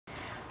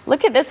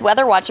Look at this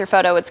Weather Watcher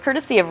photo. It's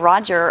courtesy of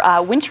Roger,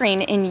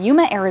 wintering in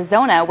Yuma,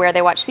 Arizona, where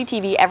they watch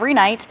CTV every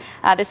night.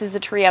 This is a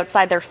tree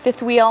outside their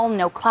fifth wheel,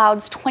 no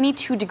clouds,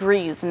 22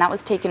 degrees, and that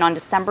was taken on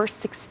December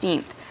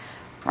 16th.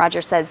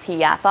 Roger says he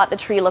thought the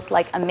tree looked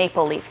like a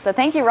maple leaf. So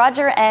thank you,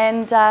 Roger,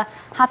 and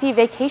happy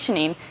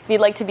vacationing. If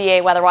you'd like to be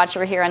a weather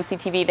watcher here on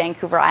CTV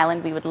Vancouver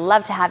Island, we would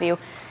love to have you.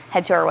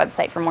 Head to our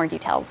website for more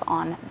details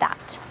on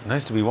that.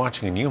 Nice to be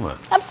watching in Yuma.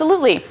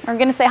 Absolutely. We're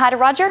going to say hi to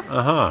Roger.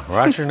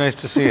 Roger, nice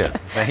to see you.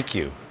 Thank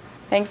you.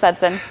 Thanks,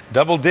 Hudson.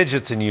 Double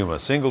digits in Yuma,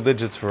 single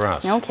digits for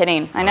us. No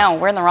kidding. I know.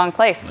 We're in the wrong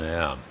place.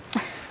 Yeah.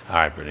 All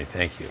right, Brittany,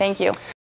 thank you. Thank you.